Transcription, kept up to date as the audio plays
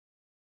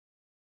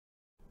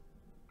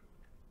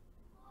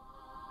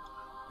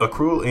A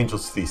Cruel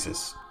Angel's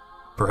Thesis,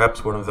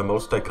 perhaps one of the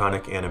most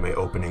iconic anime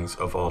openings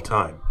of all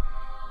time.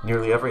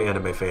 Nearly every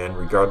anime fan,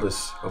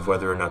 regardless of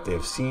whether or not they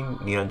have seen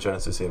Neon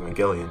Genesis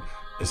Evangelion,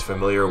 is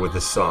familiar with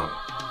this song.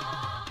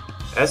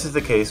 As is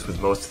the case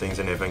with most things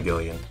in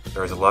Evangelion,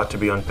 there is a lot to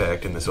be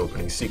unpacked in this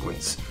opening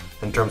sequence,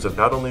 in terms of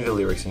not only the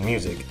lyrics and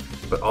music,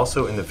 but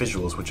also in the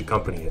visuals which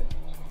accompany it.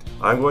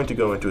 I'm going to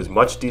go into as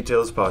much detail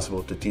as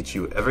possible to teach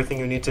you everything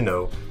you need to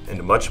know,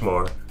 and much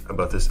more,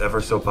 about this ever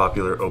so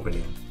popular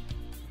opening.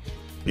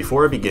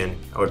 Before I begin,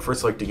 I would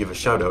first like to give a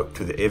shout out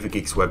to the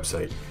AvaGeeks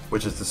website,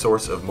 which is the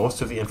source of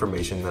most of the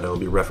information that I will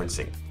be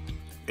referencing.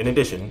 In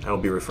addition, I will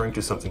be referring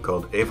to something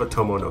called Eva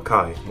Tomo no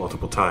Kai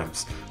multiple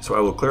times, so I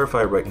will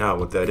clarify right now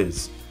what that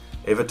is.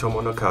 Eva Tomo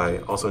no Kai,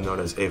 also known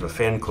as Eva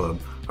Fan Club,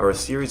 are a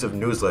series of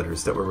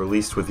newsletters that were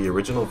released with the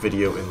original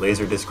video and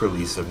laserdisc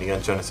release of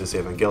Neon Genesis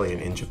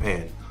Evangelion in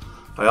Japan.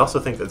 I also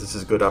think that this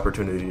is a good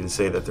opportunity to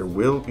say that there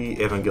will be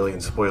Evangelion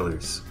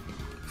spoilers.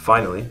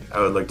 Finally,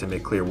 I would like to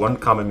make clear one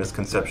common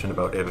misconception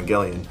about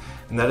Evangelion,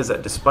 and that is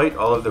that despite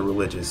all of the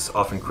religious,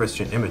 often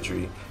Christian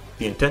imagery,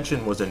 the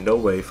intention was in no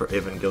way for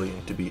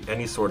Evangelion to be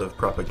any sort of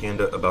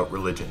propaganda about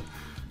religion.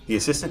 The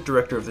assistant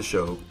director of the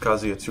show,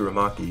 Kazuya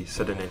Tsurumaki,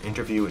 said in an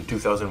interview in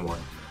 2001,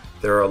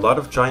 "There are a lot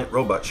of giant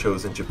robot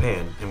shows in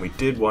Japan, and we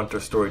did want our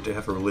story to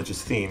have a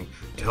religious theme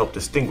to help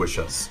distinguish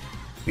us.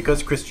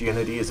 Because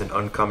Christianity is an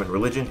uncommon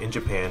religion in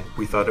Japan,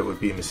 we thought it would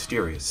be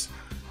mysterious.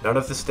 None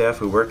of the staff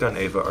who worked on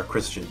Eva are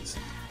Christians.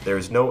 There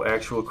is no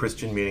actual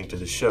Christian meaning to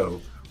the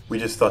show, we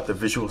just thought the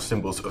visual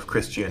symbols of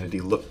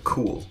Christianity looked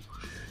cool.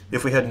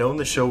 If we had known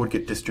the show would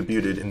get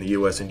distributed in the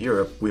US and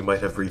Europe, we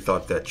might have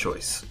rethought that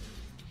choice."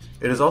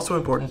 It is also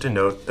important to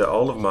note that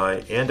all of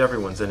my and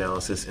everyone's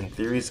analysis and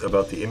theories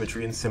about the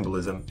imagery and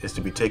symbolism is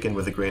to be taken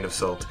with a grain of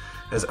salt,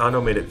 as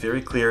Anno made it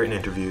very clear in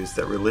interviews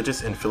that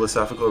religious and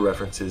philosophical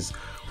references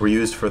were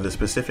used for the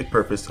specific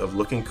purpose of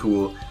looking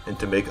cool and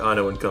to make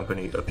Anno and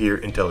company appear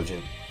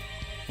intelligent.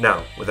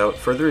 Now, without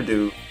further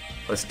ado,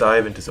 let's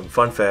dive into some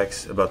fun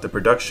facts about the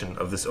production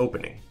of this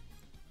opening.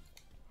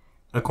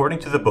 According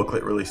to the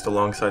booklet released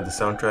alongside the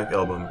soundtrack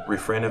album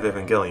Refrain of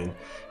Evangelion,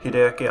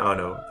 Hideaki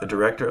Anno, the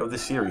director of the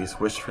series,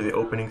 wished for the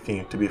opening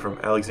theme to be from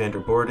Alexander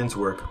Borodin's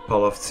work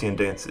Polovtsian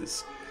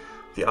Dances.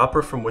 The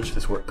opera from which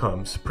this work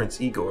comes, Prince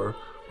Igor,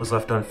 was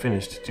left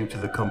unfinished due to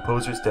the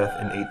composer's death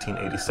in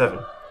 1887.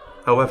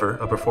 However,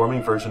 a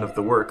performing version of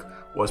the work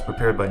was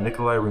prepared by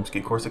Nikolai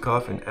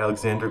Rimsky-Korsakov and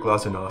Alexander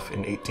Glazunov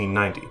in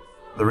 1890.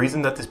 The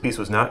reason that this piece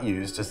was not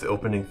used as the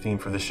opening theme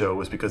for the show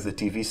was because the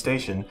TV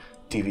station,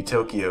 TV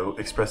Tokyo,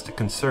 expressed a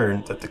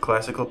concern that the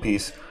classical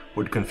piece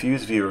would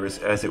confuse viewers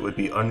as it would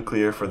be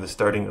unclear for the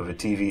starting of a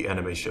TV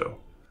anime show.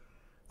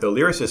 The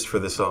lyricist for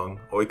the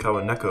song,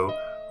 Oikawa Neko,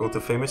 wrote the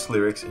famous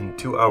lyrics in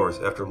 2 hours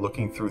after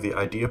looking through the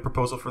idea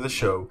proposal for the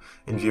show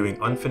and viewing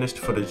unfinished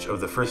footage of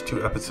the first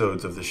 2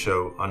 episodes of the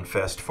show on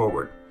fast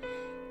forward.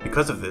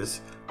 Because of this,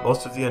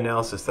 most of the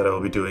analysis that I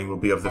will be doing will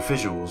be of the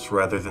visuals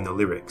rather than the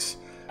lyrics.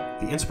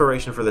 The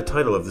inspiration for the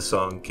title of the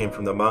song came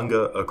from the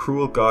manga A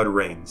Cruel God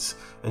Reigns,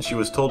 and she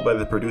was told by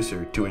the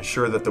producer to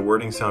ensure that the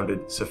wording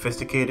sounded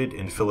sophisticated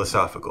and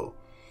philosophical.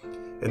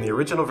 In the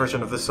original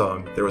version of the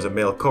song, there was a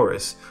male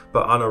chorus,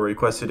 but Anno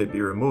requested it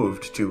be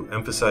removed to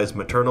emphasize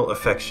maternal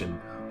affection,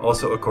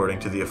 also according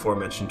to the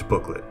aforementioned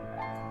booklet.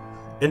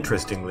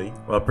 Interestingly,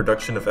 while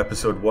production of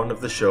episode 1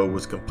 of the show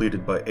was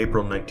completed by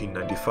April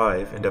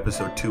 1995 and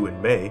episode 2 in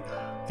May,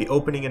 the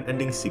opening and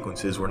ending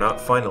sequences were not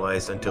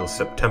finalized until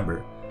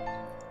September.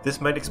 This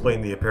might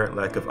explain the apparent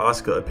lack of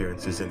Asuka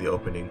appearances in the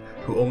opening,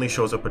 who only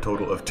shows up a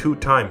total of 2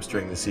 times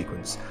during the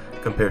sequence,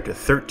 compared to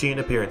 13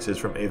 appearances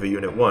from Eva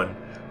Unit 1,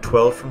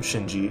 12 from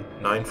Shinji,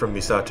 9 from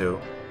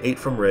Misato, 8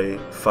 from Rei,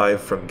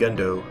 5 from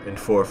Gendo, and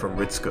 4 from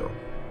Ritsuko.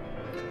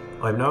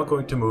 I'm now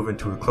going to move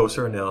into a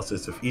closer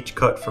analysis of each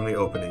cut from the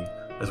opening,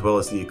 as well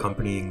as the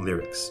accompanying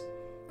lyrics.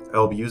 I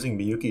will be using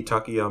Miyuki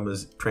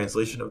Takayama's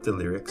translation of the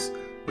lyrics,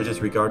 which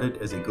is regarded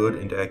as a good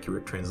and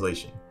accurate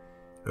translation.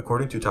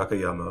 According to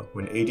Takayama,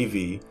 when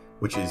ADV,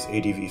 which is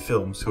ADV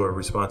Films, who are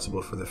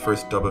responsible for the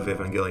first dub of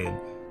Evangelion,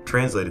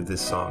 translated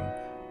this song,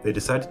 they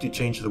decided to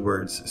change the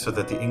words so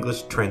that the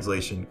English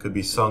translation could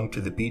be sung to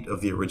the beat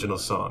of the original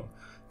song,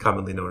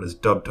 commonly known as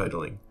dub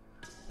titling.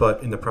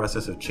 But in the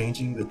process of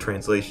changing the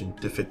translation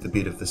to fit the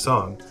beat of the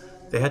song,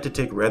 they had to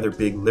take rather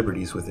big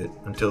liberties with it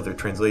until their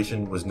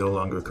translation was no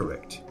longer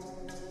correct.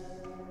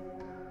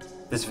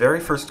 This very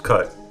first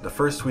cut, the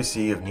first we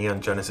see of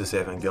Neon Genesis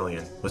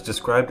Evangelion, was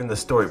described in the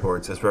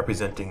storyboards as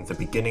representing the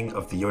beginning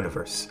of the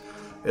universe.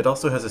 It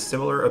also has a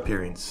similar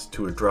appearance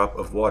to a drop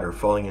of water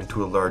falling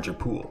into a larger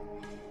pool.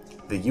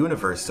 The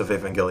universe of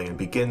Evangelion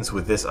begins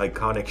with this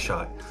iconic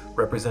shot,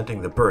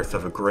 representing the birth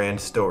of a grand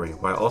story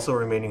while also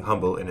remaining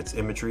humble in its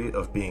imagery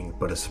of being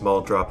but a small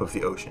drop of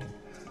the ocean.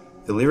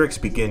 The lyrics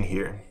begin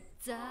here.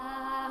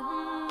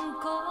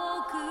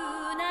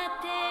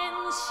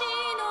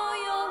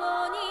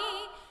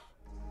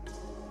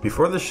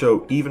 Before the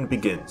show even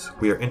begins,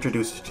 we are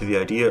introduced to the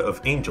idea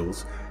of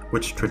angels,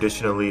 which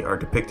traditionally are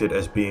depicted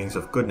as beings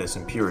of goodness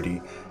and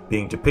purity,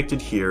 being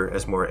depicted here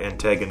as more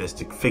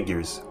antagonistic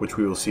figures, which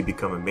we will see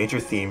become a major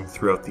theme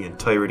throughout the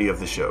entirety of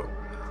the show.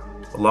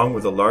 Along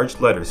with a large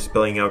letter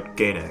spelling out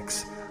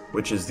Gainax,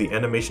 which is the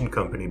animation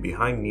company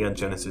behind Neon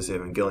Genesis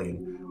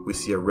Evangelion, we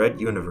see a red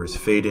universe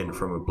fade in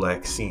from a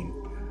black scene.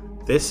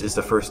 This is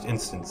the first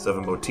instance of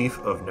a motif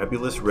of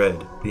nebulous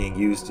red being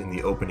used in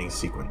the opening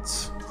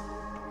sequence.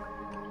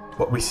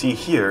 What we see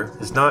here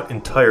is not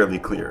entirely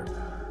clear.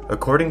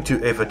 According to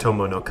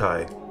Evatomo no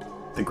Kai,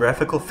 the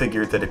graphical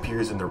figure that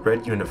appears in the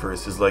red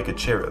universe is like a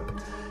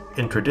cherub.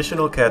 In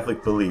traditional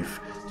Catholic belief,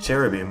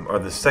 cherubim are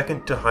the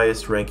second to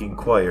highest ranking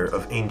choir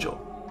of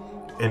angel.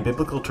 In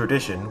biblical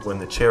tradition, when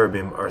the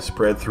cherubim are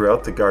spread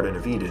throughout the Garden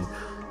of Eden,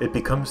 it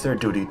becomes their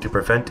duty to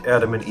prevent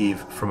Adam and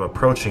Eve from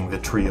approaching the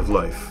tree of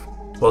life.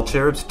 While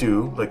cherubs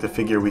do, like the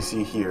figure we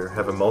see here,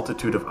 have a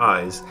multitude of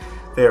eyes,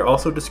 they are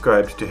also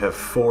described to have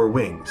 4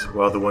 wings,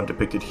 while the one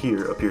depicted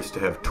here appears to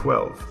have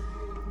 12.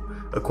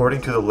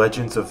 According to the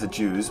Legends of the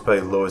Jews by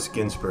Lois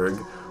Ginsberg,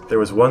 there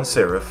was one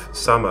seraph,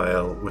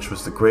 Samael, which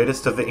was the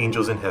greatest of the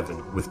angels in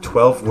heaven, with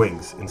 12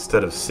 wings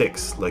instead of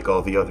 6 like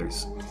all the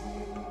others.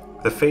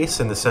 The face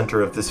in the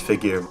center of this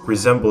figure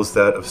resembles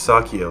that of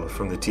Sakiel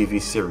from the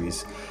TV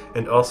series,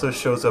 and also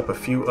shows up a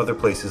few other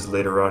places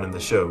later on in the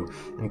show,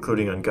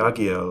 including on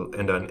Gagiel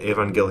and on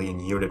Evangelion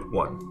Unit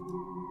 1.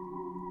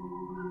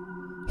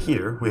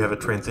 Here, we have a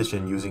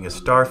transition using a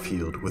star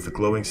field with a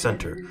glowing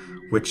center,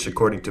 which,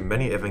 according to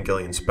many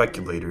Evangelion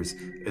speculators,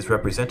 is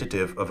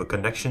representative of a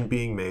connection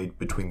being made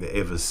between the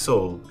Eva's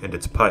soul and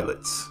its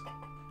pilots.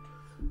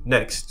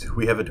 Next,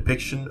 we have a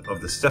depiction of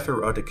the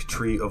Sephirotic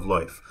Tree of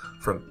Life,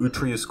 from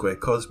Utriusque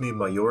Cosmi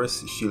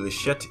Majoris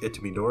Scilicet et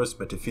Minoris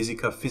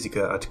Metaphysica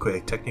Physica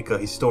atque Technica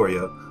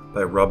Historia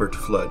by Robert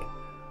Flood.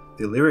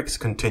 The lyrics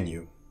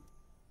continue.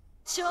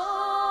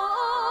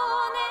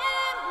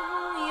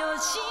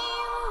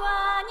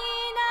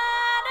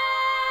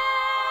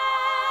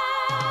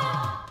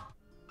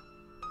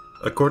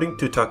 According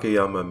to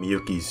Takayama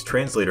Miyuki's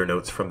translator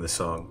notes from the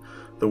song,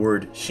 the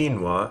word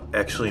Shinwa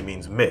actually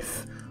means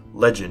myth.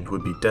 Legend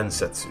would be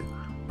densetsu,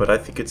 but I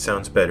think it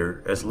sounds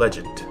better as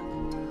legend.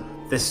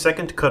 This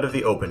second cut of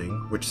the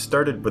opening, which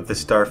started with the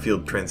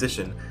Starfield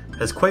transition,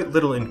 has quite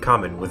little in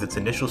common with its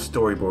initial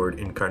storyboard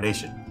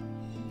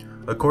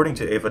incarnation. According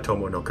to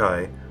Evatomo no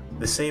Kai,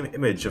 the same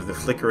image of the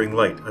flickering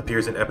light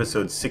appears in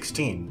episode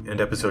 16 and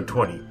episode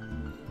 20.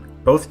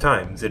 Both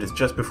times it is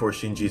just before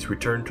Shinji's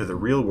return to the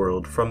real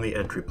world from the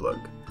entry plug.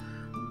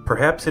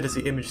 Perhaps it is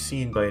the image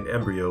seen by an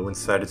embryo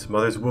inside its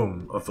mother's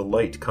womb of the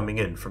light coming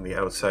in from the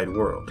outside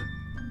world.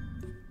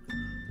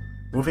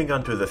 Moving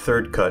on to the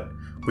third cut,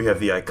 we have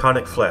the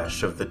iconic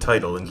flash of the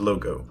title and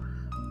logo.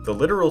 The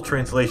literal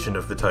translation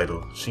of the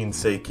title,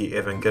 Shinseiki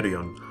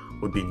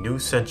Evangelion, would be New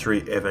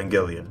Century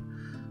Evangelion.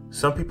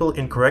 Some people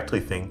incorrectly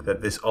think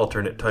that this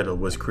alternate title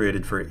was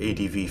created for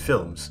ADV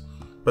Films,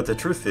 but the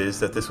truth is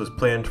that this was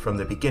planned from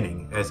the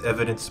beginning, as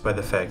evidenced by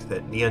the fact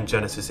that Neon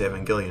Genesis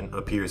Evangelion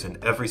appears in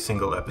every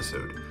single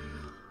episode.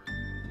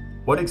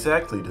 What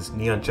exactly does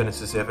Neon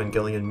Genesis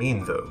Evangelion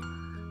mean, though?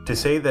 To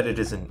say that it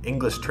is an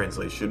English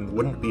translation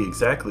wouldn't be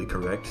exactly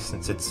correct,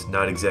 since it's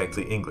not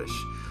exactly English.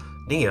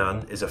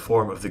 Neon is a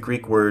form of the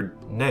Greek word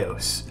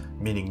neos,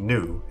 meaning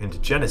new,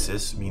 and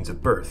Genesis means a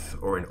birth,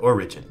 or an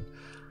origin.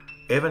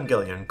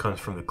 Evangelion comes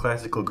from the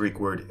classical Greek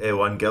word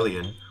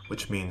euangelion,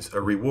 which means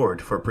a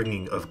reward for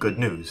bringing of good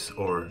news,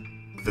 or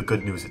the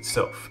good news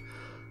itself.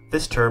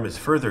 This term is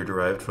further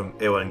derived from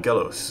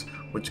euangelos,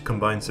 which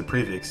combines the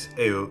prefix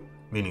eu,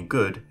 meaning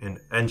good, and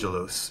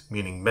angelos,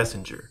 meaning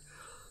messenger.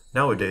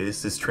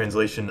 Nowadays, this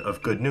translation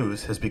of good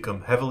news has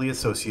become heavily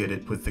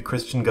associated with the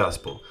Christian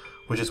gospel,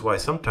 which is why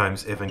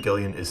sometimes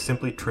Evangelion is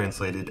simply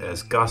translated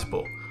as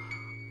gospel.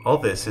 All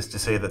this is to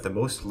say that the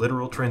most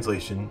literal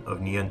translation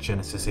of Neon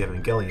Genesis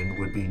Evangelion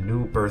would be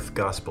New Birth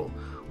Gospel,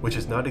 which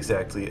is not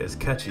exactly as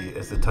catchy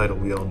as the title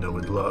we all know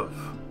and love.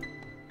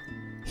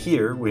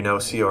 Here, we now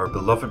see our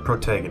beloved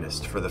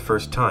protagonist for the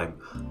first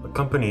time,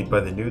 accompanied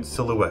by the nude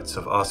silhouettes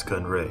of Asuka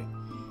and Rei.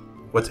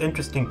 What's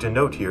interesting to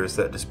note here is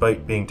that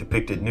despite being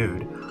depicted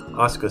nude,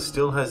 Asuka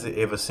still has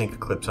the Eva Sync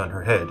clips on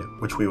her head,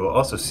 which we will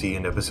also see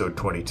in episode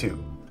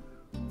 22.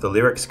 The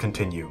lyrics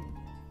continue.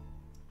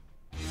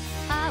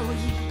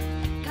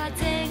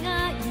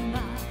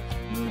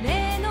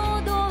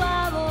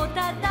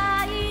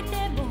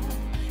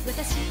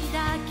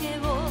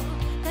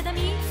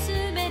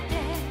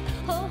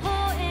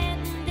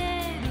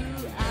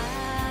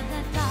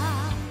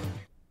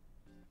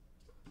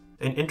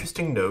 An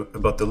interesting note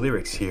about the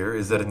lyrics here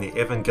is that in the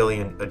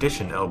Evangelion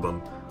Edition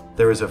album,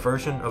 there is a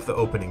version of the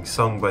opening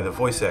sung by the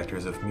voice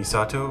actors of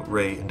Misato,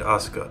 Rei, and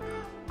Asuka.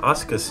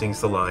 Asuka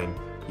sings the line,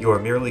 "You are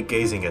merely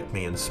gazing at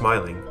me and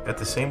smiling," at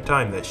the same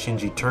time that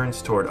Shinji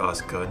turns toward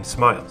Asuka and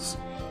smiles.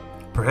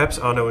 Perhaps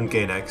Anno and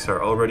Gainax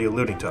are already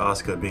alluding to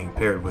Asuka being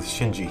paired with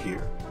Shinji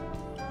here.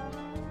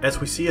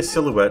 As we see a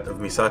silhouette of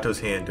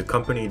Misato's hand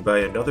accompanied by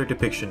another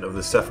depiction of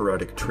the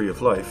Sephirotic Tree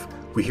of Life,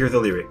 we hear the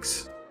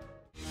lyrics.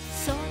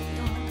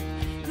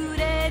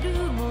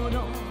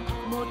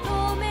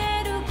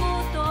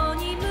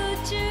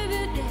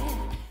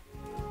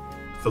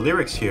 The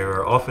lyrics here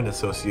are often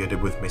associated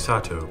with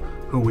Misato,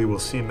 who we will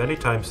see many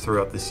times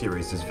throughout the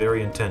series is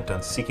very intent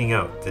on seeking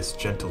out this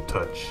gentle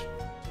touch.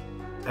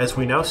 As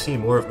we now see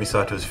more of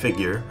Misato's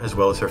figure, as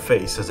well as her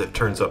face as it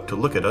turns up to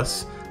look at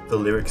us, the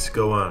lyrics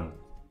go on.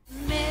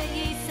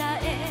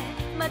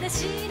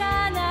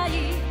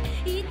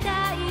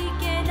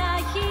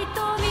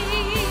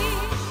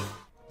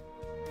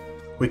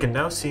 We can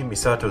now see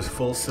Misato's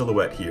full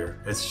silhouette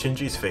here, as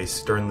Shinji's face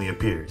sternly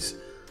appears.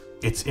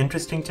 It's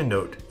interesting to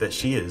note that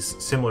she is,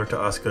 similar to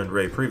Asuka and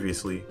Rei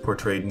previously,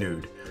 portrayed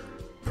nude.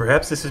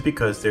 Perhaps this is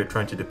because they're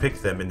trying to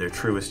depict them in their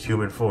truest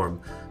human form,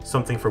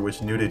 something for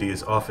which nudity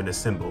is often a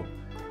symbol.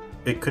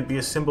 It could be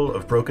a symbol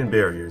of broken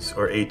barriers,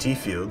 or AT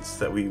fields,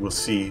 that we will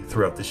see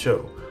throughout the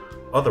show.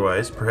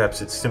 Otherwise,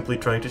 perhaps it's simply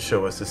trying to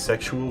show us the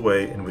sexual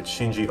way in which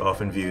Shinji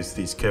often views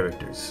these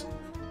characters.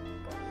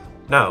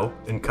 Now,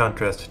 in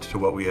contrast to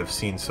what we have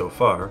seen so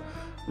far,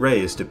 Rei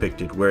is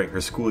depicted wearing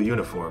her school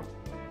uniform.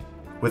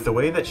 With the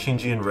way that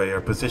Shinji and Rei are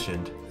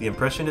positioned, the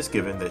impression is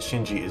given that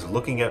Shinji is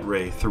looking at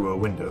Rei through a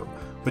window,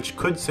 which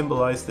could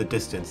symbolize the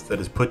distance that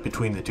is put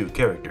between the two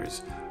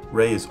characters.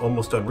 Rei is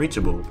almost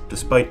unreachable,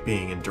 despite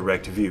being in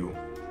direct view.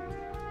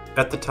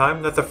 At the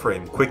time that the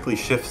frame quickly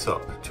shifts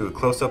up to a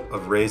close-up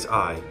of Rei's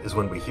eye is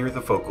when we hear the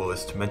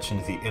vocalist mention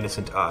the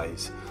innocent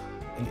eyes.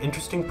 An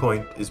interesting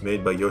point is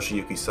made by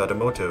Yoshiyuki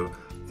Sadamoto,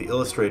 the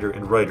illustrator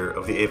and writer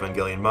of the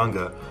Evangelion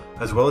manga,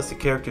 as well as the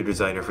character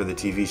designer for the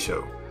TV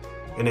show.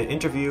 In an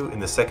interview in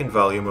the second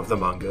volume of the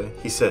manga,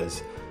 he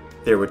says,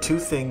 "There were two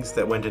things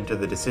that went into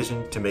the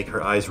decision to make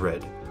her eyes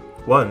red.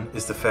 One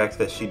is the fact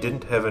that she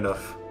didn't have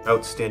enough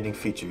outstanding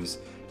features,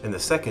 and the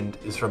second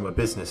is from a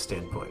business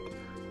standpoint.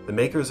 The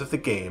makers of the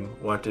game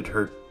wanted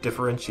her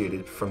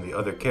differentiated from the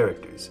other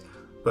characters,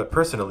 but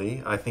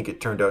personally, I think it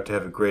turned out to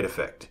have a great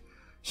effect.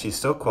 She's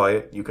so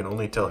quiet you can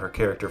only tell her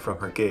character from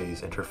her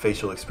gaze and her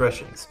facial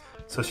expressions,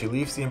 so she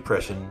leaves the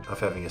impression of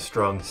having a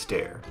strong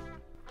stare."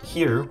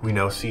 Here we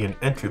now see an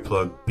entry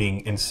plug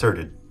being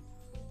inserted.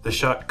 The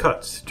shot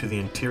cuts to the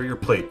interior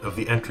plate of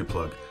the entry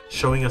plug,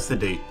 showing us the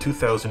date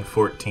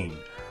 2014.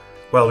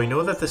 While we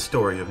know that the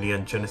story of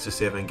Neon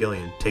Genesis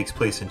Evangelion takes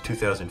place in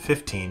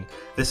 2015,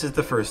 this is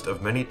the first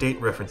of many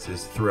date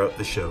references throughout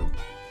the show.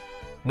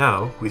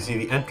 Now we see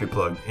the entry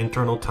plug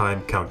internal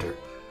time counter.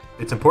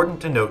 It's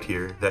important to note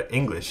here that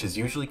English is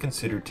usually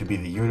considered to be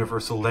the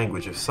universal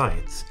language of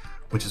science,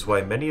 which is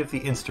why many of the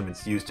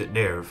instruments used at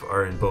NERV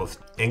are in both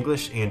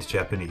English and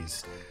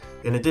Japanese.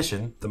 In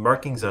addition, the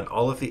markings on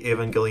all of the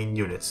Evangelion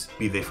units,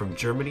 be they from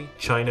Germany,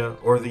 China,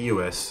 or the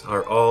US,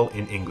 are all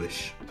in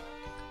English.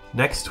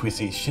 Next, we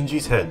see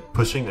Shinji's head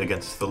pushing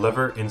against the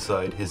lever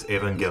inside his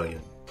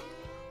Evangelion.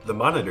 The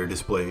monitor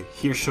display,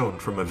 here shown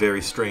from a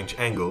very strange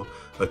angle,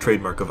 a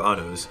trademark of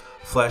Anno's,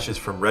 flashes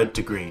from red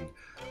to green.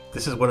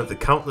 This is one of the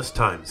countless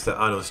times that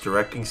Anno's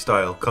directing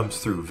style comes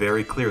through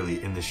very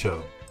clearly in the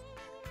show.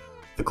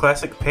 The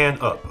classic pan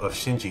up of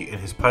Shinji in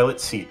his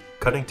pilot's seat,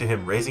 cutting to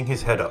him raising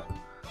his head up.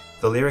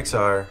 The lyrics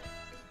are,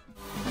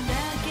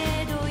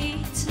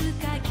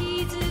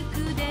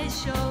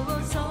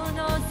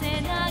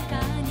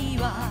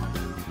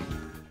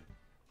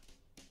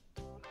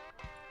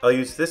 I'll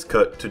use this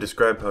cut to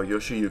describe how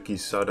Yoshiyuki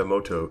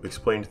Sadamoto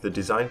explained the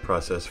design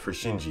process for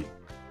Shinji.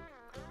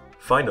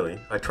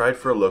 Finally, I tried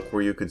for a look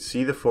where you could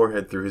see the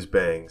forehead through his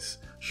bangs,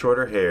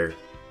 shorter hair,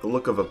 the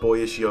look of a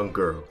boyish young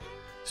girl.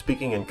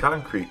 Speaking in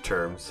concrete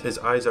terms, his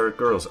eyes are a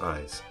girl's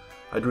eyes.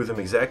 I drew them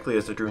exactly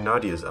as I drew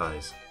Nadia's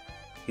eyes.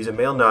 He's a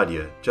male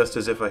Nadia, just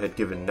as if I had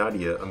given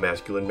Nadia a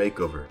masculine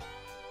makeover.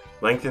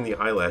 Lengthen the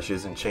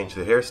eyelashes and change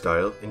the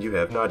hairstyle, and you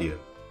have Nadia.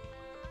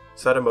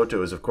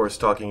 Sadamoto is of course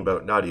talking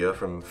about Nadia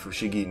from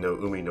Fushigi no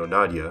Umi no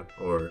Nadia,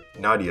 or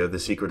Nadia the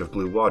Secret of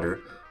Blue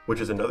Water,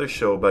 which is another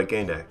show by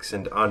Gainax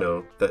and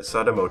Anno that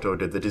Sadamoto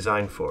did the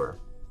design for.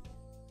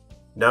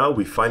 Now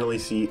we finally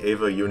see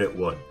Eva Unit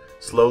 1,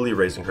 slowly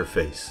raising her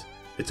face.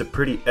 It's a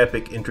pretty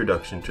epic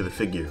introduction to the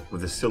figure,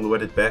 with a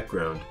silhouetted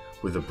background,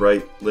 with a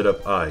bright,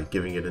 lit-up eye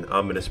giving it an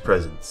ominous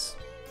presence.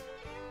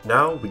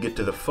 Now we get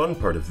to the fun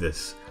part of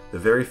this, the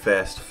very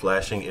fast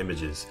flashing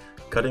images,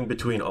 cutting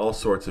between all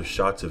sorts of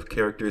shots of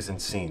characters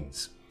and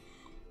scenes.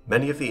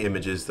 Many of the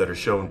images that are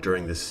shown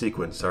during this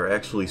sequence are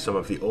actually some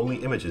of the only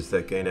images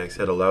that Gainax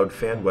had allowed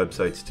fan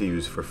websites to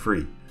use for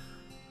free.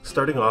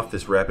 Starting off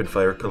this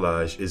rapid-fire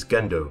collage is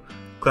Gendo,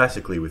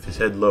 classically with his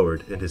head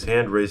lowered and his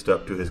hand raised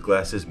up to his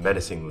glasses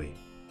menacingly.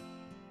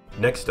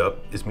 Next up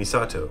is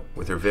Misato,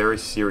 with her very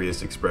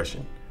serious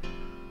expression.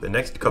 The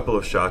next couple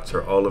of shots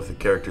are all of the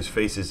characters'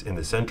 faces in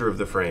the center of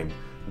the frame,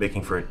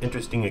 making for an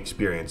interesting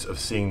experience of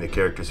seeing the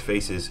characters'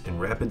 faces in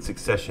rapid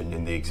succession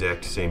in the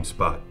exact same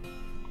spot.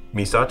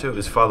 Misato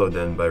is followed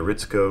then by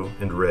Ritsuko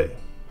and Rei.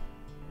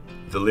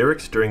 The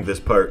lyrics during this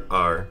part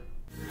are,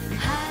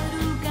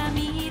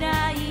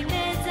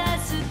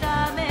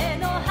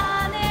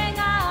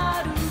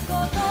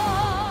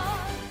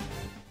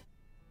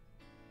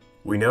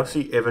 We now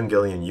see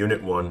Evangelion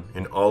Unit 1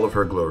 in all of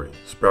her glory,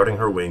 sprouting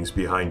her wings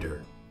behind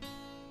her.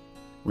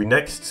 We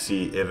next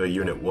see Eva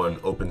Unit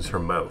 1 opens her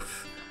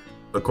mouth.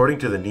 According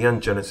to the Neon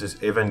Genesis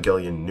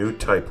Evangelion New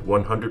Type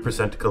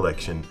 100%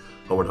 Collection,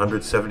 a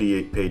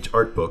 178-page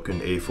art book in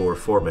A4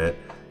 format,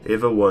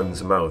 Eva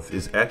 1's mouth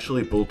is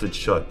actually bolted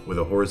shut with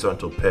a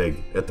horizontal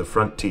peg at the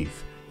front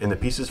teeth, and the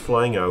pieces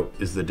flying out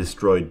is the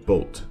destroyed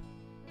bolt.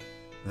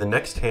 The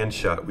next hand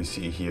shot we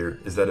see here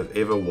is that of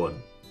Eva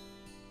 1.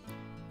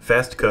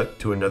 Fast cut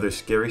to another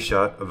scary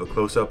shot of a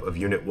close-up of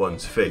Unit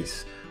 1's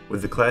face,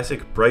 with the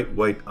classic bright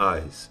white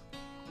eyes.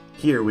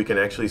 Here we can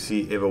actually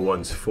see Eva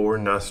 1's 4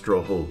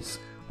 nostril holes,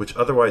 which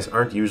otherwise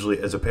aren't usually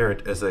as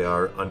apparent as they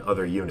are on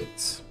other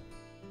units.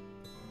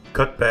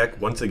 Cut back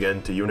once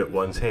again to Unit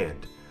 1's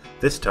hand.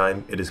 This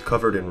time it is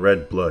covered in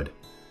red blood.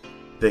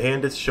 The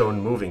hand is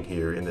shown moving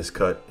here in this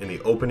cut in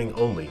the opening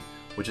only,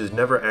 which is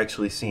never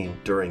actually seen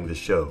during the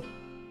show.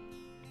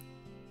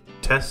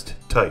 Test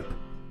type.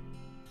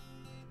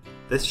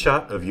 This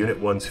shot of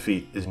Unit 1's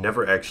feet is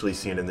never actually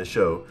seen in the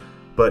show,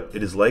 but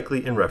it is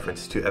likely in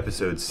reference to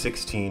episodes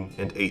 16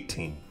 and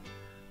 18.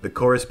 The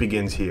chorus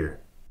begins here.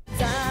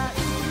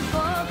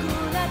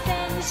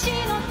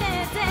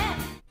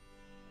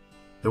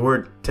 The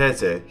word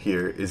Thesis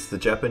here is the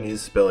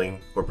Japanese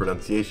spelling or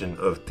pronunciation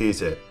of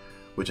Thesis,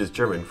 which is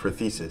German for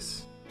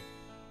thesis.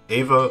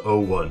 Eva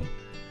 01.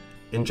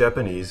 In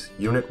Japanese,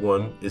 Unit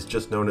 1 is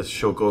just known as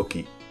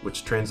Shogoki,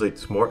 which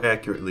translates more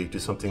accurately to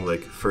something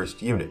like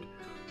first unit,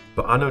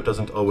 but Ano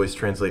doesn't always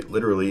translate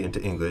literally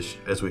into English,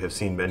 as we have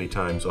seen many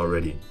times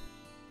already.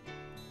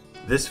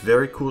 This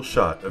very cool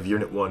shot of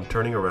Unit 1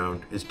 turning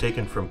around is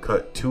taken from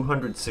cut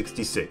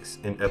 266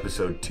 in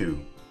episode 2.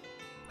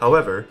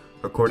 However,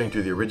 according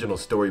to the original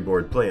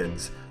storyboard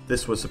plans,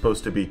 this was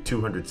supposed to be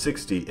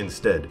 260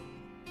 instead.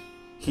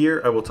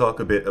 Here I will talk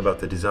a bit about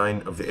the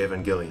design of the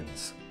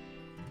Evangelions.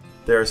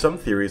 There are some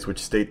theories which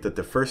state that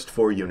the first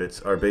 4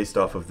 units are based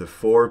off of the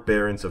 4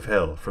 Barons of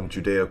Hell from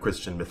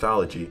Judeo-Christian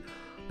mythology,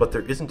 but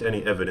there isn't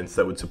any evidence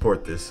that would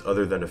support this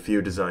other than a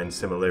few design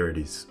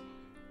similarities.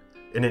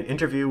 In an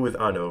interview with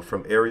Ano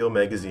from Ariel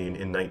magazine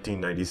in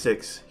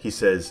 1996, he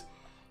says,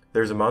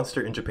 "There's a monster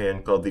in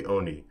Japan called the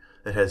Oni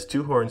that has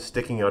 2 horns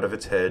sticking out of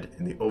its head,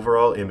 and the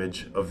overall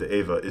image of the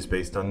Eva is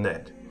based on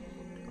that.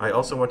 I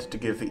also wanted to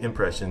give the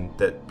impression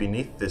that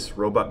beneath this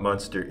robot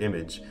monster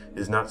image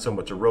is not so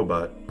much a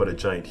robot, but a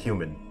giant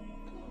human."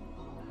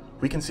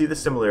 We can see the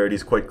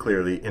similarities quite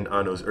clearly in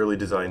Ano's early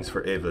designs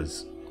for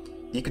Evas.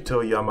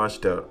 Ikuto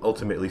Yamashita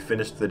ultimately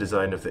finished the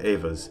design of the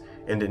Evas,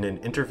 and in an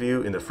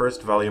interview in the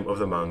first volume of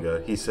the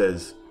manga, he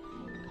says,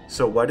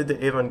 "So why did the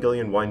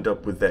Evangelion wind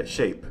up with that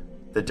shape?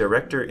 The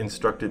director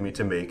instructed me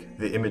to make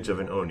the image of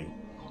an Oni,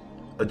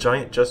 a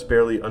giant just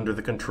barely under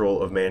the control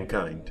of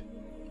mankind.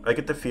 I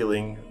get the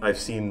feeling I've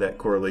seen that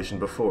correlation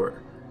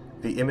before.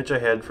 The image I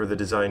had for the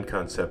design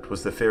concept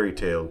was the fairy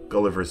tale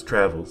Gulliver's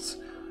Travels,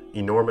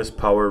 enormous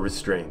power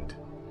restrained.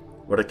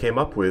 What I came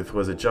up with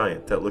was a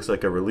giant that looks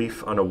like a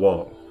relief on a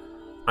wall.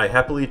 I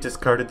happily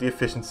discarded the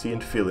efficiency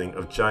and feeling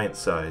of giant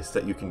size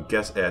that you can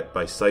guess at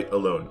by sight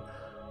alone.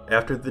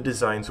 After the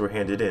designs were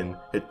handed in,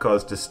 it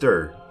caused a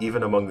stir,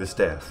 even among the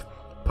staff.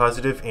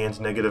 Positive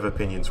and negative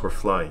opinions were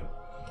flying.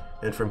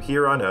 And from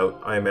here on out,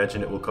 I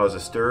imagine it will cause a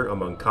stir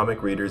among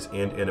comic readers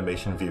and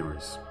animation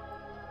viewers."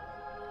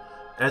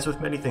 As with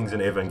many things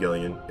in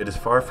Evangelion, it is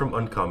far from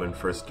uncommon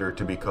for a stir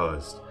to be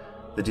caused.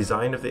 The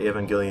design of the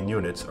Evangelion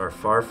units are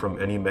far from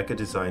any mecha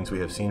designs we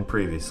have seen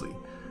previously.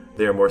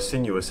 They are more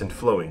sinuous and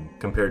flowing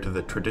compared to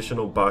the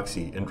traditional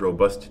boxy and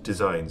robust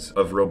designs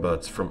of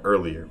robots from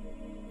earlier.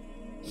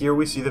 Here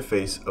we see the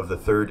face of the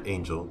third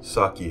angel,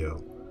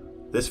 Sakiel.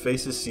 This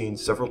face is seen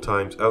several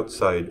times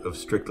outside of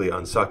strictly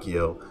on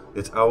Sakiel,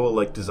 its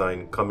owl-like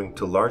design coming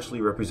to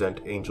largely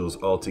represent angels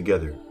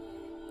altogether.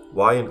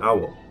 Why an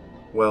owl?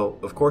 Well,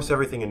 of course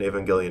everything in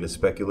Evangelion is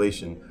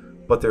speculation,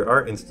 but there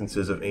are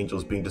instances of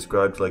angels being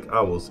described like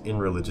owls in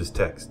religious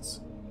texts.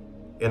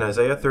 In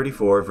Isaiah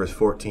 34 verse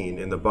 14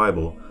 in the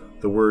Bible,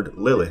 the word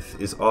Lilith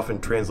is often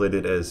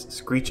translated as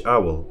screech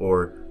owl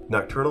or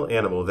nocturnal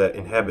animal that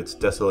inhabits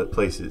desolate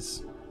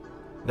places.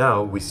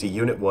 Now we see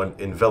Unit 1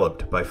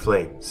 enveloped by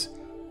flames.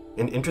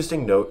 An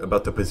interesting note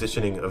about the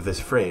positioning of this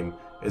frame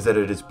is that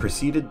it is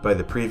preceded by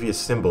the previous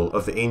symbol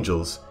of the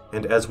angels,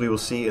 and as we will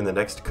see in the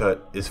next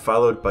cut, is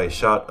followed by a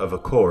shot of a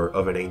core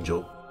of an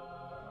angel.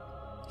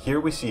 Here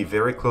we see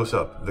very close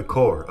up the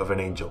core of an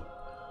angel.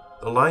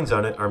 The lines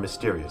on it are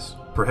mysterious.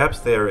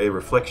 Perhaps they are a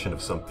reflection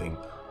of something,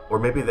 or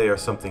maybe they are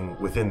something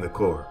within the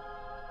core.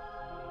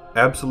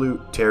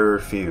 Absolute Terror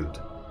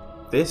Field.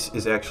 This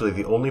is actually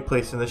the only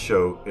place in the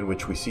show in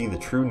which we see the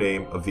true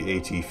name of the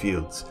AT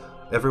Fields.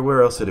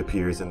 Everywhere else it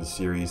appears in the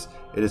series,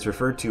 it is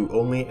referred to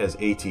only as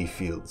AT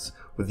Fields,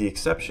 with the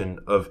exception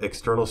of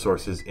external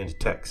sources and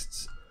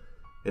texts.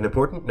 An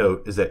important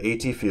note is that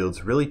AT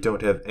Fields really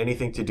don't have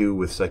anything to do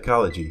with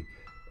psychology,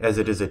 as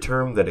it is a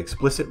term that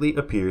explicitly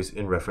appears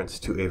in reference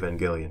to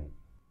Evangelion.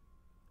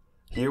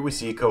 Here we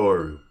see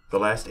Kaoru, the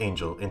last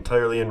angel,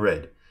 entirely in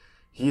red.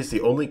 He is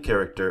the only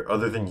character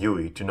other than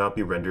Yui to not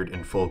be rendered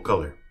in full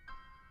color.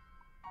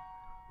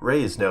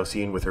 Rei is now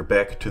seen with her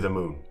back to the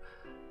moon.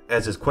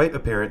 As is quite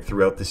apparent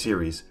throughout the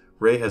series,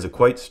 Rei has a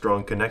quite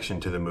strong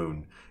connection to the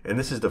moon, and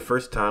this is the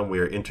first time we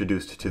are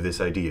introduced to this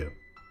idea.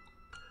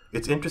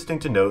 It's interesting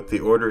to note the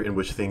order in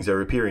which things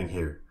are appearing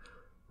here.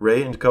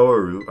 Rei and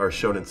Kaoru are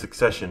shown in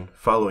succession,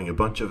 following a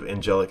bunch of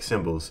angelic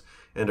symbols,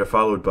 and are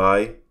followed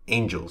by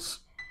angels.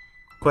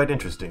 Quite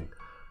interesting.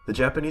 The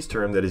Japanese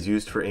term that is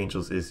used for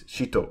angels is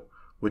shito,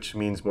 which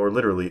means more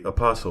literally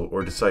apostle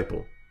or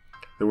disciple.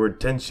 The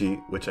word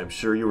tenshi, which I'm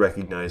sure you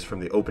recognize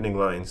from the opening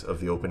lines of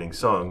the opening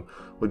song,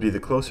 would be the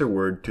closer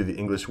word to the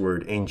English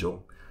word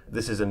angel.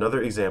 This is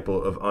another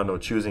example of Anno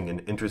choosing an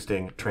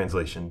interesting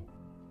translation.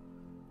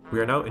 We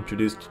are now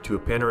introduced to a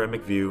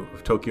panoramic view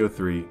of Tokyo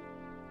 3,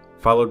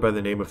 followed by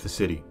the name of the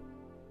city.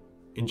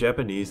 In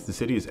Japanese, the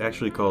city is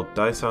actually called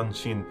Daisan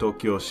Shin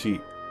Tokyo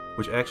Shi,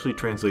 which actually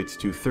translates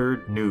to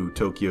Third New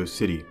Tokyo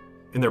City.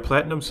 In their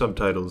Platinum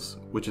subtitles,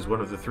 which is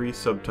one of the 3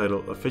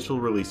 subtitle official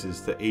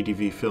releases that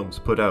ADV Films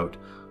put out,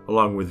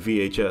 along with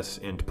VHS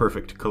and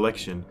Perfect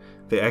Collection,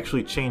 they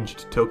actually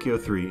changed Tokyo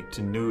 3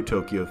 to New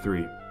Tokyo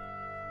 3.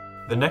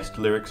 The next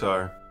lyrics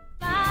are,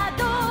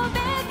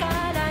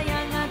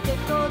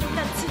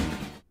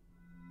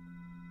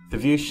 the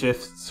view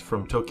shifts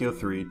from Tokyo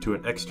 3 to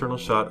an external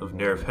shot of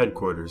NERV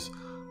headquarters,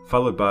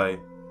 followed by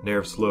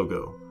NERV's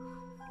logo.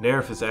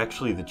 NERV is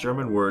actually the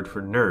German word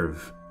for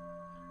nerve.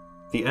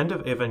 The end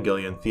of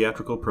Evangelion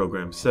theatrical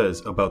program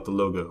says about the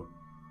logo,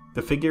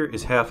 the figure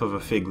is half of a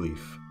fig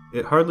leaf.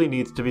 It hardly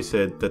needs to be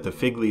said that the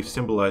fig leaf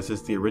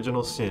symbolizes the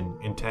original sin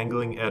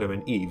entangling Adam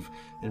and Eve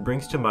and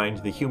brings to mind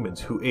the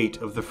humans who ate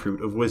of the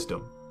fruit of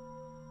wisdom.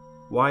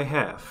 Why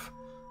half?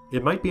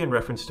 It might be in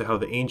reference to how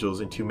the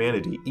angels and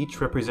humanity each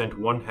represent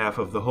one half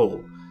of the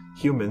whole,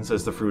 humans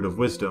as the fruit of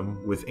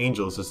wisdom, with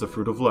angels as the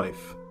fruit of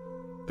life.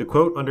 The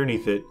quote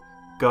underneath it,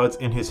 God's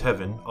in his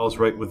heaven, all's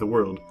right with the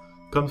world,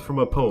 comes from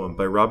a poem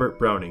by Robert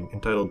Browning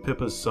entitled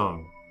Pippa's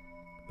Song.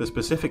 The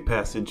specific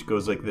passage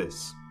goes like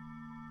this.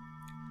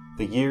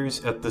 The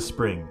years at the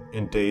spring,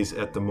 and days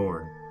at the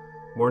morn,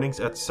 mornings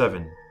at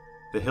 7,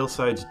 the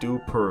hillsides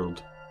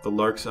dew-pearled, the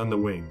larks on the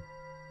wing,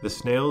 the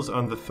snails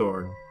on the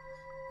thorn,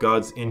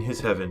 God's in his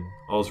heaven,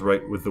 all's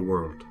right with the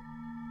world.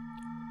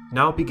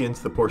 Now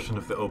begins the portion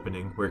of the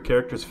opening where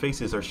characters'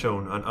 faces are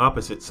shown on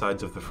opposite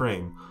sides of the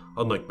frame,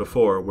 unlike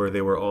before where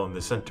they were all in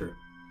the center.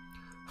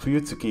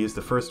 Fuyutsuki is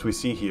the first we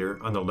see here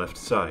on the left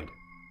side.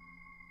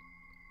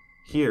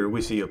 Here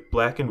we see a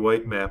black and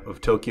white map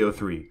of Tokyo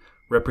 3,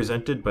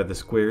 represented by the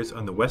squares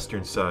on the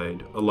western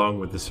side along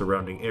with the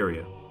surrounding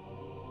area.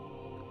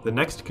 The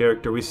next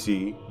character we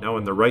see, now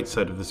on the right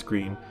side of the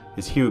screen,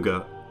 is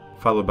Hyuga,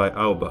 followed by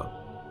Aoba.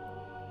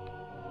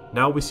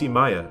 Now we see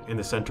Maya in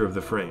the center of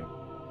the frame.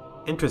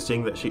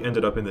 Interesting that she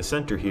ended up in the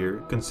center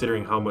here,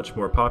 considering how much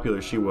more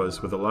popular she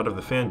was with a lot of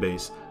the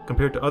fanbase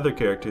compared to other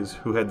characters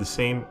who had the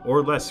same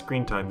or less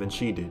screen time than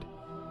she did.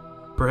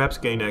 Perhaps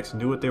Gainax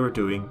knew what they were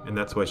doing, and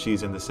that's why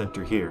she's in the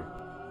center here.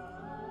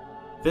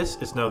 This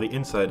is now the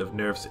inside of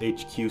NERV's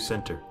HQ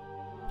center.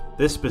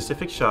 This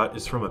specific shot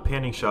is from a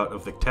panning shot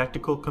of the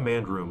tactical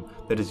command room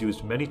that is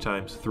used many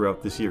times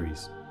throughout the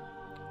series.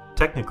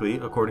 Technically,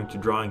 according to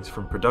drawings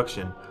from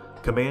production,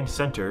 Command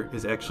Center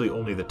is actually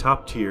only the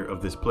top tier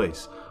of this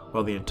place,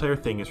 while the entire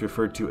thing is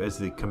referred to as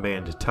the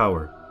Command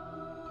Tower.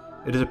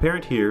 It is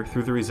apparent here,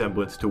 through the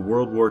resemblance to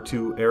World War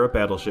II era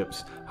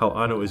battleships, how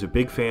Anno is a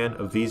big fan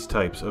of these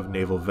types of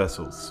naval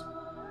vessels.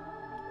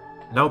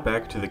 Now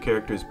back to the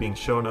characters being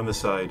shown on the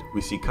side,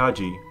 we see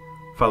Kaji,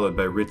 followed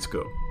by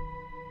Ritsuko.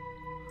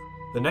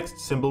 The next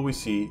symbol we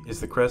see is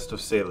the crest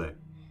of Seele.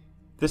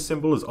 This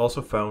symbol is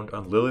also found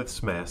on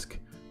Lilith's mask,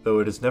 though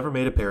it is never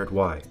made apparent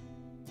why.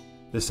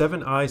 The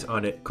 7 eyes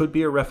on it could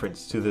be a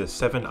reference to the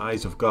 7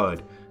 eyes of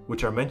God,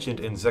 which are mentioned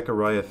in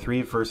Zechariah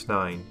 3 verse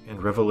 9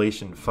 and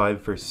Revelation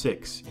 5 verse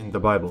 6 in the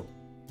Bible.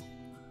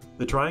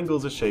 The triangle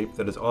is a shape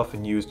that is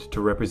often used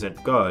to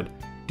represent God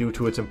due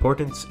to its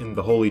importance in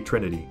the Holy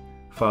Trinity,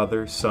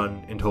 Father,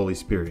 Son, and Holy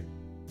Spirit.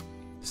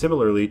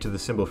 Similarly to the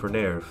symbol for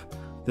NERV,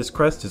 this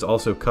crest is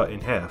also cut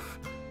in half,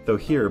 though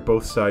here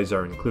both sides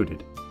are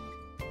included.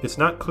 It's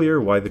not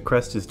clear why the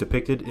crest is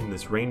depicted in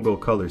this rainbow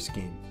color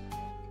scheme.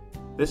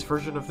 This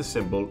version of the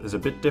symbol is a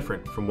bit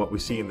different from what we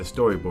see in the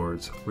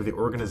storyboards, where the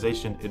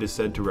organization it is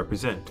said to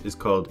represent is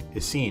called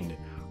Essene,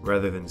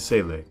 rather than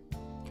Seele.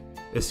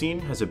 Essene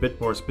has a bit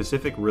more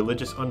specific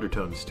religious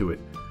undertones to it.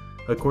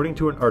 According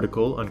to an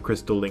article on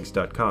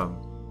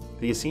crystallinks.com,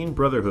 the Essene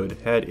Brotherhood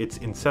had its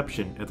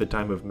inception at the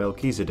time of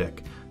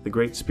Melchizedek, the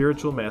great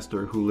spiritual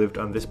master who lived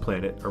on this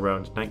planet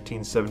around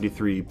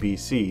 1973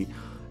 BC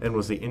and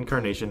was the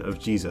incarnation of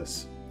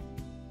Jesus.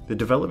 The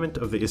development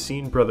of the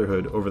Essene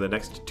Brotherhood over the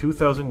next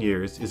 2,000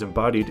 years is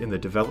embodied in the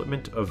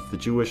development of the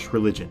Jewish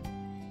religion.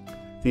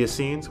 The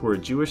Essenes were a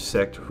Jewish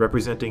sect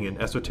representing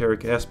an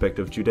esoteric aspect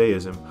of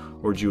Judaism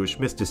or Jewish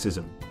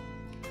mysticism.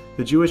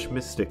 The Jewish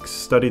mystics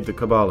studied the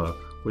Kabbalah,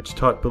 which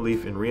taught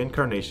belief in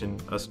reincarnation,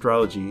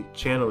 astrology,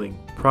 channeling,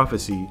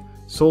 prophecy,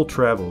 soul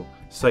travel,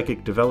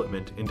 psychic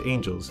development, and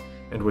angels,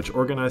 and which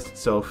organized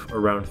itself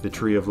around the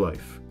Tree of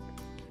Life.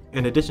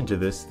 In addition to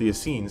this, the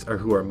Essenes are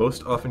who are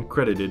most often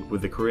credited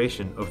with the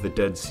creation of the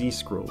Dead Sea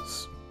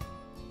Scrolls.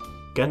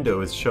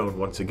 Gendo is shown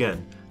once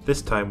again,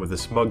 this time with a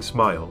smug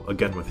smile,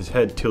 again with his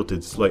head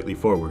tilted slightly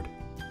forward.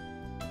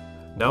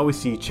 Now we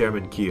see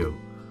Chairman Kyo.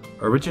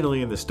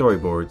 Originally in the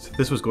storyboards,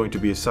 this was going to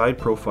be a side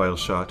profile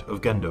shot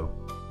of Gendo.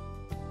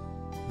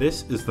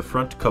 This is the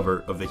front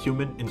cover of the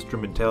Human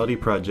Instrumentality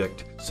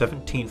Project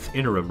 17th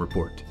Interim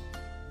Report.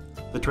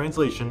 The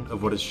translation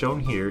of what is shown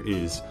here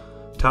is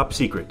Top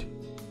Secret,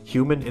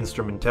 Human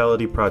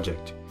Instrumentality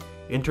Project,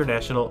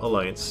 International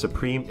Alliance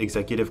Supreme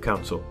Executive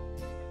Council,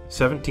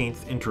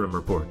 17th Interim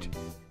Report,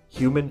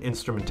 Human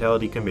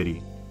Instrumentality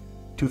Committee,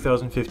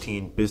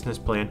 2015 Business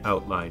Plan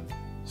Outline,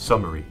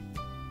 Summary.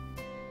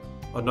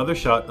 Another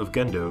shot of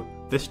Gendo,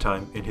 this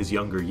time in his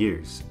younger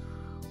years.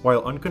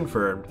 While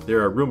unconfirmed,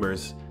 there are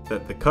rumors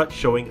that the cut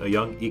showing a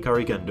young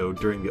Ikari Gendo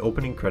during the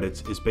opening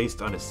credits is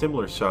based on a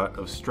similar shot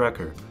of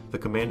Stracker, the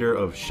commander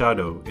of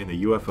Shadow in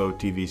the UFO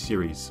TV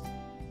series.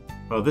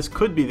 While this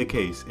could be the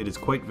case, it is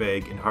quite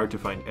vague and hard to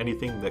find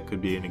anything that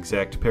could be an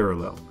exact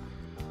parallel.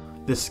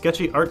 This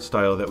sketchy art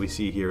style that we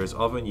see here is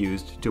often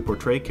used to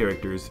portray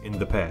characters in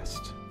the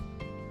past.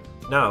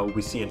 Now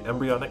we see an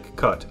embryonic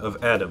cut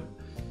of Adam.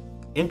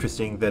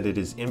 Interesting that it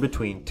is in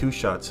between two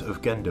shots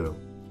of Gendo.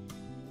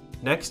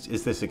 Next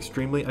is this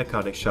extremely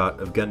iconic shot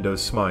of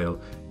Gendo's smile,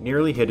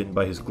 nearly hidden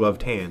by his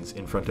gloved hands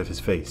in front of his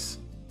face.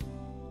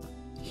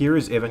 Here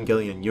is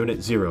Evangelion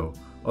Unit 0,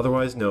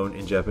 otherwise known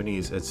in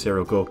Japanese as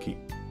Seirogouki.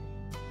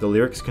 The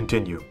lyrics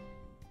continue.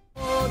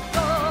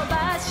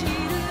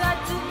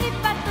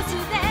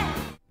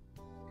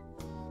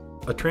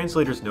 A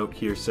translator's note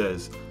here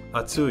says,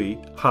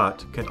 Atsui,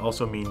 hot, can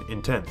also mean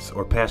intense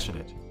or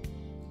passionate.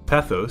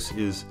 Pathos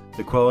is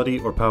the quality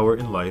or power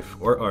in life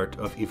or art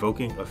of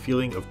evoking a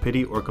feeling of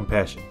pity or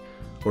compassion,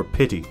 or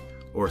pity,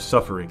 or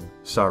suffering,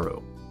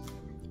 sorrow.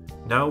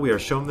 Now we are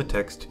shown the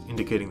text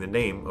indicating the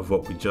name of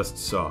what we just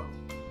saw.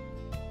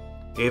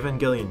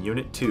 Evangelion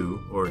Unit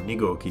 2, or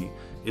Nigouki,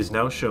 is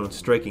now shown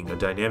striking a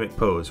dynamic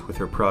pose with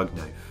her prog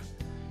knife.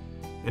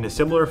 In a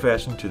similar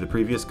fashion to the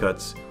previous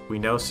cuts, we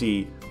now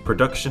see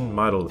Production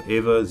Model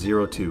Eva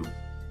 02.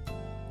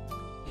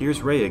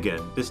 Here's Rei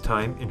again, this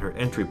time in her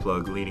entry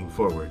plug leaning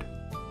forward.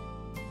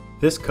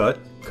 This cut,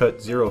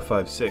 Cut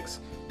 056,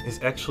 is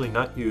actually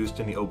not used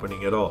in the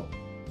opening at all.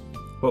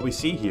 What we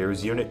see here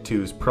is Unit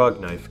 2's prog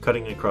knife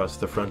cutting across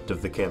the front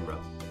of the camera.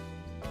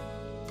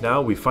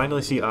 Now we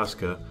finally see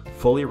Asuka,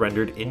 fully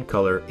rendered in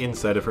color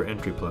inside of her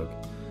entry plug.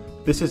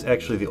 This is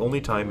actually the only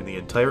time in the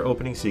entire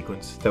opening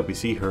sequence that we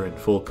see her in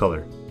full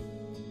color.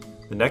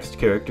 The next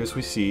characters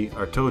we see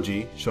are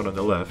Toji, shown on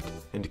the left,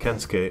 and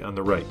Kensuke on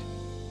the right.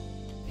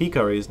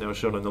 Hikari is now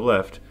shown on the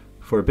left,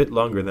 for a bit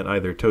longer than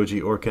either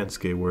Toji or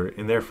Kensuke were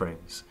in their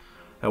frames.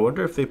 I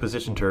wonder if they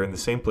positioned her in the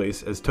same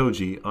place as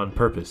Toji on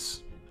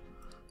purpose.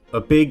 A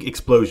big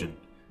explosion.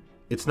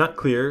 It's not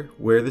clear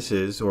where this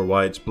is or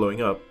why it's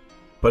blowing up,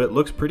 but it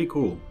looks pretty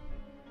cool.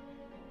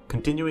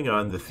 Continuing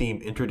on the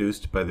theme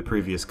introduced by the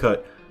previous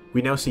cut,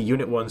 we now see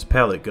Unit 1's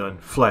pallet gun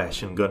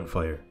flash in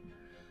gunfire.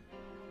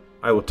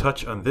 I will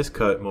touch on this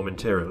cut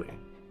momentarily.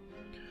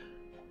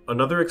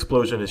 Another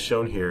explosion is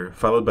shown here,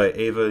 followed by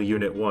Eva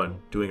Unit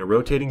 1 doing a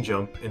rotating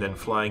jump and then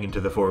flying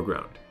into the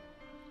foreground.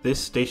 This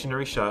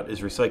stationary shot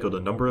is recycled a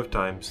number of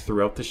times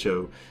throughout the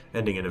show,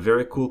 ending in a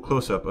very cool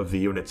close-up of the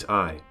unit's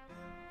eye.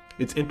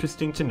 It's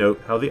interesting to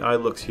note how the eye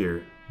looks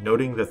here,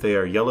 noting that they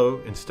are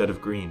yellow instead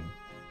of green.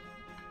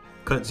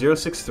 Cut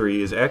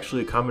 063 is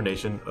actually a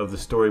combination of the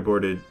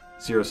storyboarded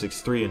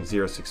 063 and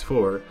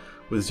 064,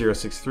 with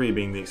 063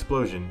 being the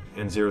explosion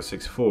and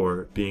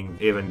 064 being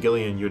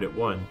Evangelion Unit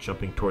 1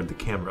 jumping toward the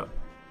camera.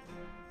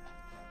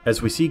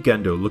 As we see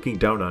Gendo looking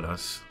down on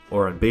us,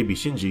 or on baby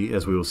Shinji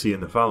as we will see in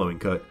the following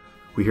cut,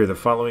 we hear the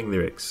following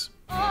lyrics.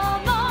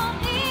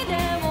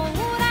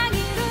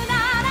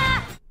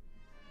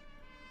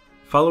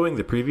 Following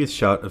the previous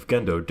shot of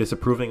Gendo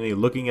disapprovingly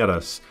looking at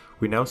us,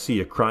 we now see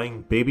a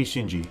crying baby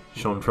Shinji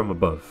shown from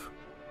above.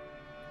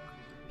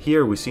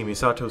 Here we see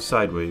Misato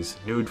sideways,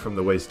 nude from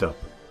the waist up.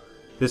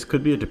 This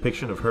could be a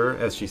depiction of her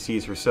as she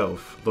sees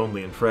herself,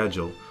 lonely and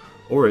fragile,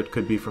 or it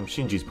could be from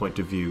Shinji's point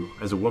of view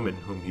as a woman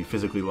whom he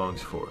physically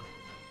longs for.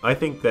 I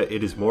think that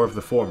it is more of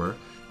the former,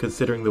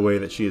 considering the way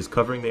that she is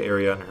covering the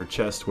area on her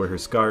chest where her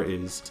scar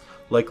is,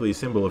 likely a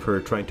symbol of her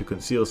trying to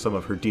conceal some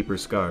of her deeper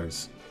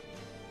scars.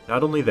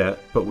 Not only that,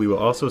 but we will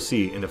also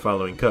see in the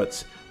following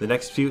cuts, the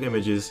next few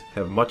images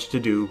have much to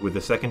do with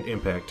the second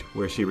impact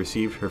where she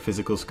received her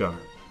physical scar.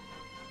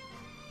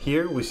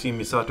 Here we see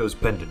Misato's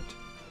pendant.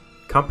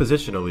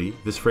 Compositionally,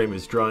 this frame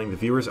is drawing the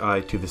viewer's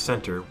eye to the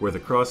center where the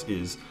cross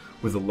is,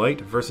 with the light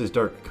versus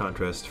dark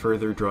contrast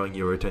further drawing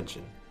your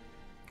attention.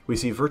 We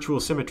see virtual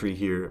symmetry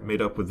here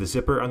made up with the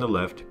zipper on the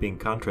left being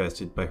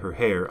contrasted by her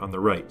hair on the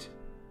right.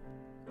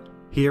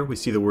 Here we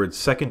see the word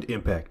second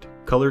impact,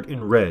 colored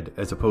in red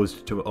as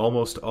opposed to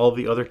almost all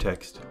the other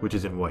text, which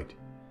is in white.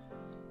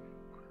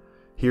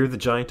 Here the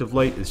giant of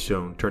light is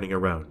shown turning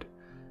around.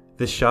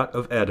 This shot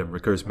of Adam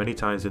recurs many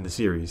times in the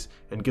series,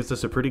 and gives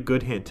us a pretty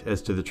good hint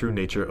as to the true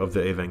nature of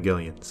the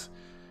Evangelions.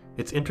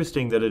 It's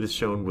interesting that it is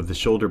shown with the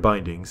shoulder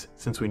bindings,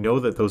 since we know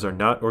that those are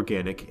not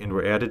organic and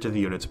were added to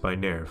the units by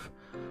Nerv.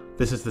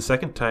 This is the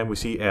second time we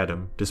see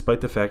Adam,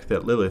 despite the fact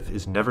that Lilith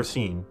is never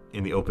seen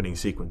in the opening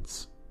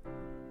sequence.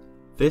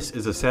 This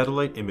is a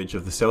satellite image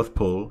of the South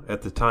Pole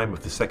at the time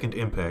of the second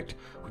impact,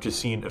 which is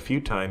seen a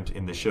few times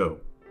in the show.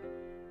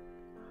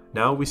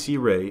 Now we see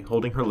Rey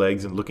holding her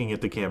legs and looking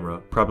at the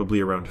camera, probably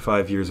around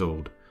 5 years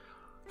old.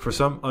 For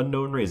some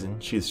unknown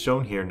reason, she is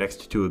shown here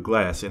next to a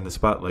glass in the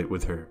spotlight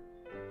with her.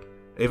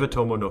 Eva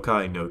Tomo no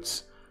Kai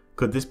notes,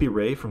 "Could this be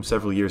Rey from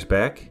several years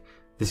back?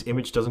 This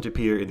image doesn't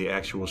appear in the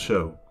actual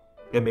show.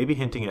 It may be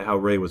hinting at how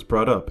Rey was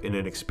brought up in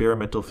an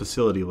experimental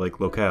facility like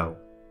locale."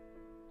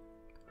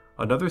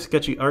 Another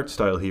sketchy art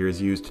style here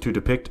is used to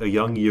depict a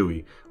young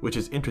Yui, which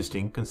is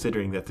interesting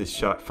considering that this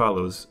shot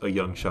follows a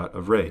young shot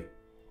of Rey.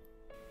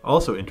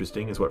 Also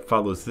interesting is what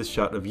follows this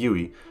shot of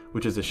Yui,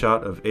 which is a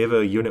shot of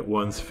Eva Unit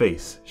 1's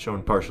face,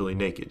 shown partially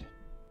naked.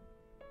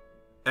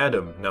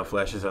 Adam now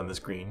flashes on the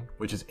screen,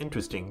 which is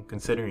interesting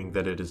considering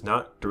that it does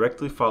not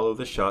directly follow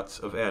the shots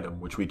of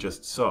Adam which we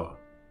just saw.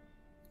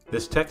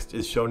 This text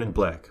is shown in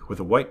black with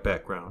a white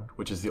background,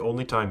 which is the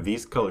only time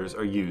these colors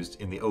are used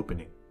in the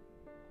opening.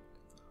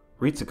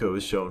 Ritsuko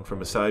is shown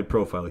from a side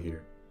profile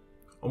here.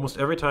 Almost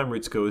every time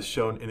Ritsuko is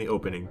shown in the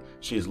opening,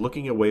 she is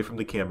looking away from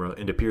the camera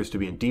and appears to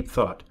be in deep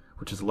thought,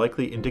 which is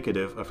likely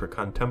indicative of her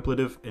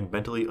contemplative and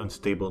mentally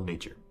unstable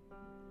nature.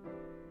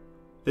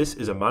 This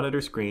is a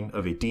monitor screen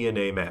of a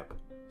DNA map.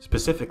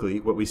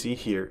 Specifically, what we see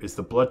here is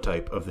the blood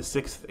type of the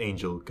sixth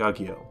angel,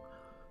 Gagiel.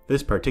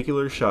 This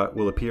particular shot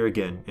will appear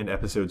again in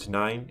episodes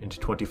 9 and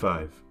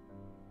 25.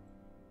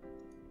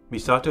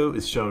 Misato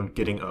is shown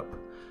getting up.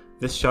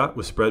 This shot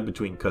was spread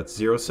between cuts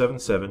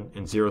 077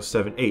 and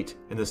 078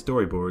 in the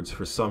storyboards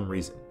for some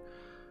reason.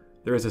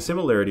 There is a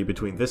similarity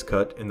between this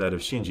cut and that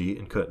of Shinji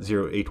in cut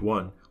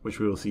 081, which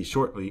we will see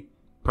shortly,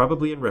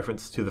 probably in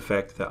reference to the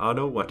fact that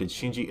Anno wanted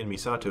Shinji and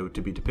Misato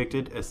to be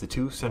depicted as the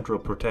two central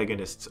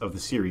protagonists of the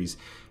series,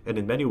 and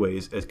in many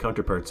ways as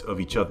counterparts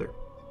of each other.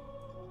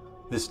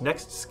 This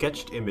next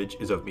sketched image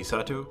is of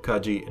Misato,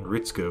 Kaji, and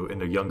Ritsuko in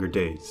their younger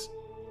days.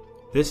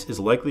 This is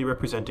likely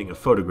representing a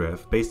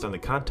photograph based on the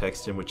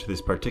context in which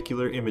this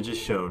particular image is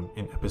shown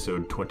in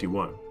episode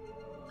 21.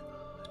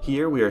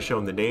 Here we are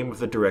shown the name of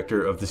the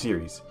director of the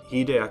series,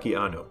 Hideaki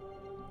Anno.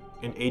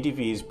 In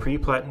ADV's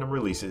pre-platinum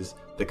releases,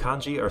 the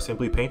kanji are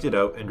simply painted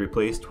out and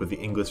replaced with the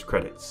English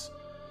credits.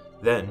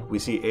 Then we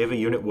see Eva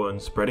Unit 1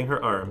 spreading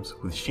her arms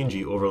with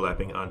Shinji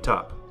overlapping on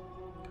top.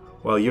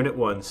 While Unit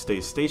 1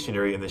 stays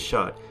stationary in this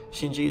shot,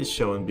 Shinji is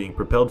shown being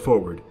propelled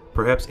forward,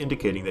 perhaps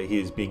indicating that he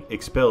is being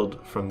expelled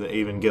from the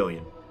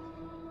Evangelion.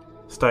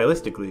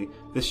 Stylistically,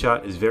 this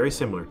shot is very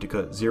similar to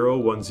cut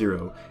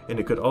 010, and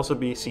it could also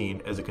be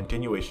seen as a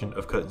continuation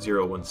of cut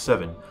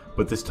 017,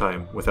 but this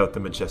time without the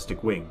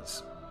majestic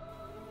wings.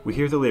 We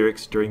hear the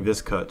lyrics during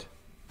this cut.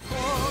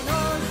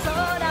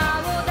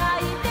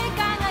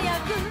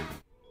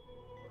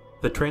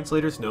 The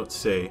translator's notes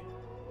say,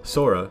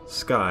 Sora,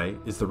 sky,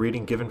 is the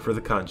reading given for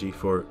the kanji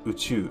for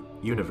Uchu,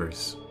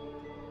 universe.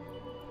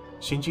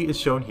 Shinji is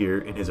shown here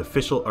in his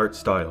official art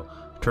style,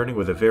 turning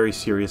with a very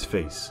serious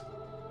face.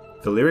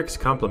 The lyrics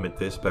complement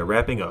this by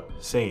wrapping up,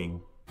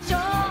 saying,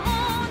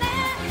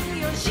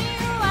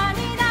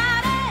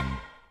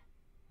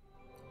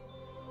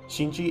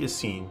 Shinji is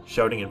seen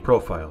shouting in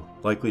profile,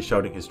 likely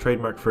shouting his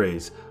trademark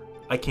phrase,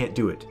 I can't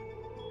do it.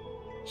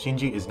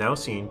 Shinji is now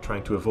seen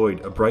trying to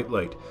avoid a bright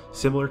light,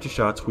 similar to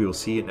shots we will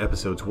see in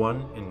episodes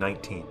 1 and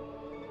 19.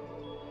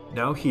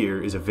 Now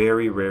here is a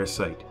very rare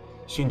sight,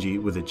 Shinji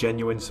with a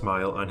genuine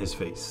smile on his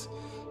face.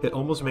 It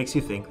almost makes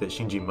you think that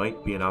Shinji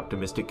might be an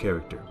optimistic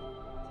character.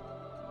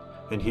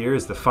 And here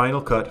is the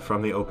final cut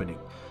from the opening.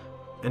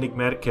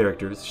 Enigmatic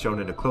characters shown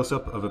in a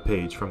close-up of a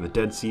page from the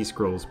Dead Sea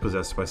Scrolls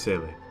possessed by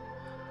Sele.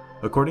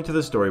 According to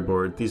the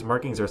storyboard, these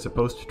markings are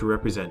supposed to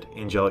represent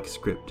angelic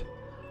script.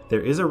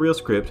 There is a real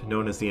script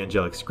known as the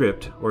angelic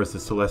script, or as the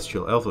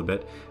celestial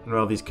alphabet, and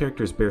while these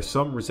characters bear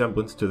some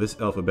resemblance to this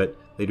alphabet,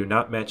 they do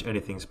not match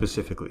anything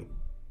specifically.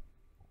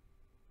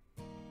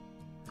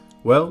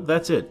 Well,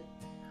 that's it.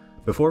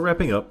 Before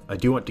wrapping up, I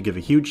do want to give a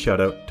huge shout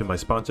out to my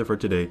sponsor for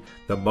today,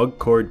 the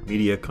Mugcord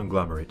Media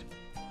Conglomerate.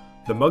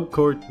 The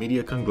Mugcord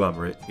Media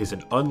Conglomerate is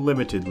an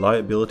unlimited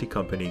liability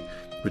company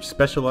which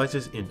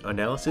specializes in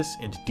analysis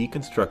and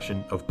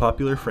deconstruction of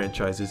popular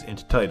franchises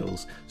and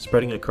titles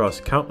spreading across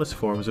countless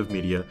forms of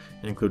media,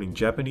 including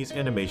Japanese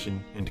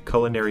animation and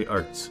culinary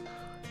arts.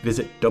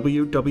 Visit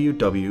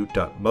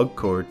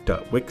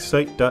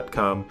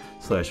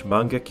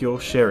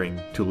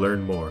www.mugcord.wixsite.com/mangekyo-sharing to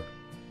learn more.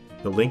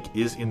 The link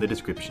is in the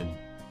description.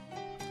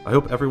 I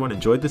hope everyone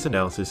enjoyed this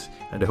analysis,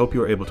 and I hope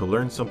you are able to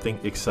learn something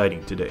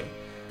exciting today.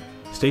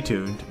 Stay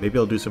tuned, maybe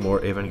I'll do some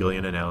more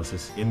Evangelion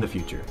analysis in the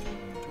future.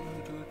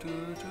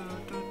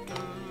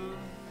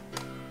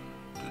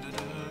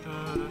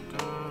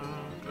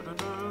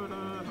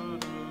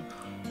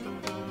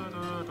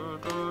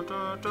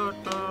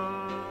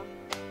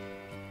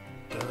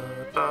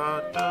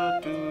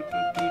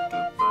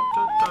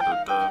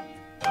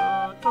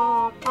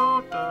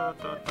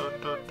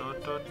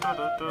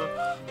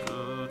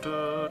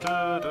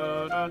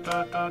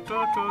 Da